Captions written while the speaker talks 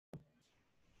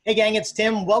Hey gang, it's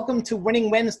Tim. Welcome to Winning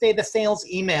Wednesday, the sales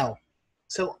email.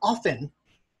 So often,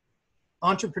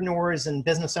 entrepreneurs and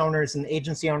business owners and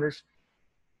agency owners,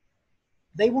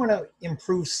 they want to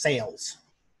improve sales,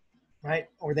 right?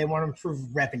 Or they want to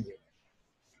improve revenue.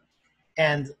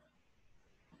 And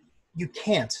you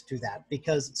can't do that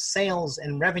because sales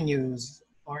and revenues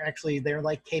are actually, they're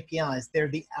like KPIs. They're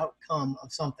the outcome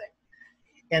of something.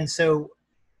 And so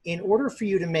in order for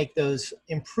you to make those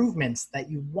improvements that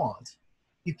you want,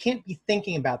 you can't be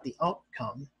thinking about the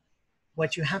outcome.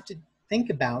 What you have to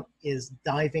think about is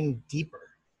diving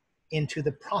deeper into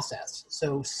the process.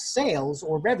 So sales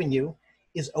or revenue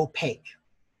is opaque.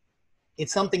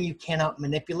 It's something you cannot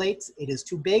manipulate. It is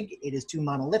too big. It is too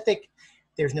monolithic.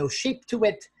 There's no shape to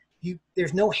it.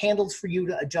 There's no handles for you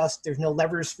to adjust. There's no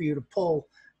levers for you to pull.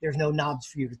 There's no knobs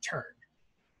for you to turn.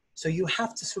 So you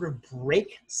have to sort of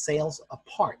break sales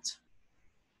apart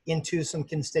into some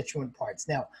constituent parts.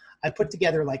 Now, I put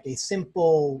together like a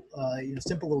simple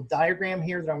little diagram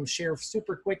here that I'm going to share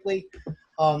super quickly.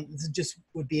 This just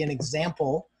would be an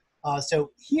example. So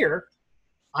here,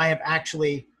 I have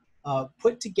actually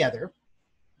put together,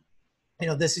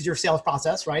 this is your sales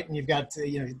process, right? And you've got,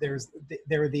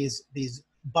 there are these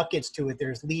buckets to it.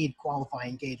 There's lead, qualify,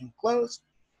 engage, and close.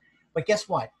 But guess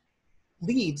what?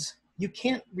 Leads, you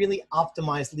can't really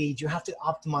optimize leads. You have to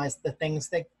optimize the things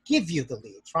that give you the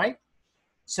leads, right?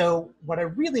 So what I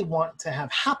really want to have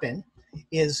happen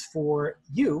is for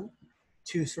you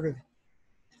to sort of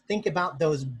think about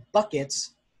those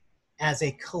buckets as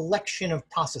a collection of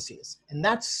processes. And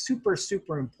that's super,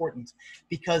 super important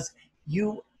because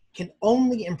you can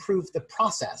only improve the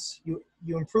process. You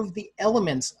improve the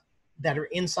elements that are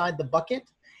inside the bucket,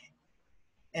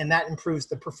 and that improves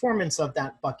the performance of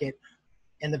that bucket.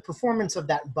 And the performance of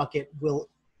that bucket will,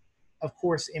 of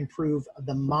course, improve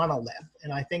the monolith.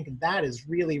 And I think that is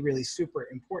really, really super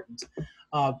important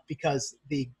because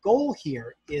the goal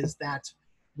here is that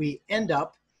we end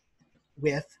up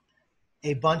with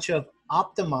a bunch of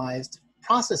optimized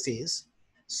processes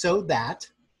so that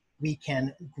we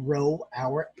can grow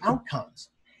our outcomes.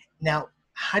 Now,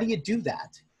 how do you do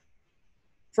that?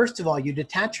 First of all, you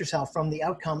detach yourself from the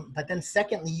outcome, but then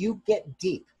secondly, you get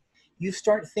deep. You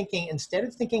start thinking, instead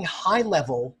of thinking high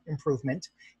level improvement,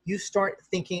 you start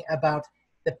thinking about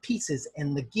the pieces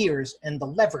and the gears and the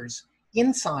levers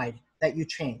inside that you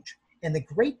change. And the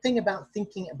great thing about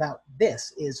thinking about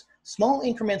this is small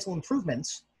incremental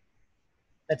improvements,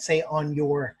 let's say on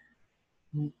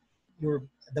the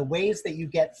ways that you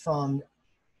get from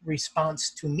response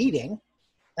to meeting,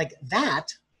 like that,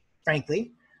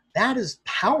 frankly, that is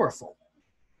powerful.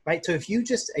 Right? So if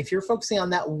you're focusing on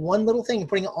that one little thing and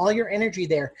putting all your energy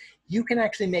there, you can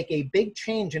actually make a big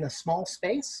change in a small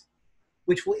space,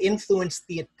 which will influence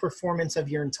the performance of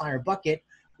your entire bucket,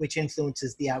 which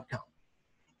influences the outcome.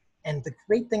 And the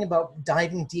great thing about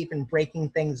diving deep and breaking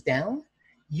things down,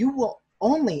 you will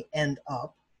only end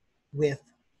up with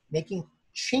making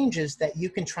changes that you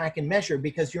can track and measure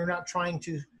because you're not trying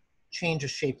to change a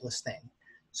shapeless thing.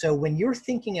 So when you're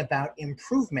thinking about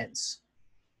improvements,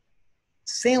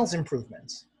 sales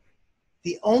improvements,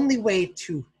 the only way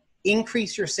to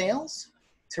increase your sales,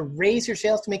 to raise your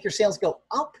sales, to make your sales go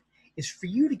up, is for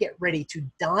you to get ready to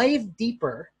dive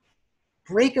deeper,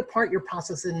 break apart your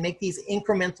process and make these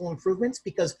incremental improvements,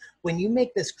 because when you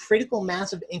make this critical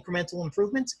mass of incremental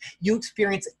improvements, you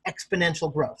experience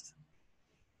exponential growth.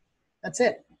 That's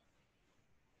it.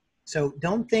 So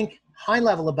don't think high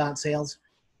level about sales,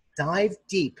 dive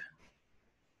deep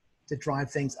to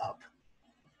drive things up.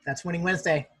 That's Winning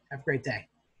Wednesday. Have a great day.